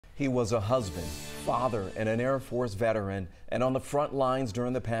He was a husband, father, and an Air Force veteran, and on the front lines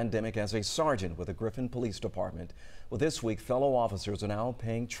during the pandemic as a sergeant with the Griffin Police Department. Well, this week, fellow officers are now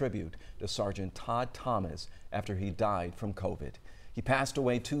paying tribute to Sergeant Todd Thomas after he died from COVID. He passed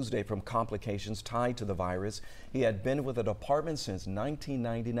away Tuesday from complications tied to the virus. He had been with the department since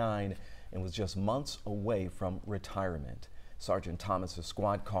 1999 and was just months away from retirement. Sergeant Thomas's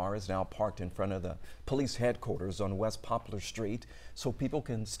squad car is now parked in front of the police headquarters on West Poplar Street so people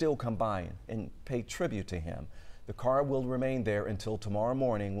can still come by and pay tribute to him. The car will remain there until tomorrow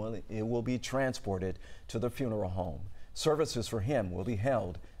morning when it will be transported to the funeral home. Services for him will be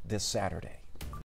held this Saturday.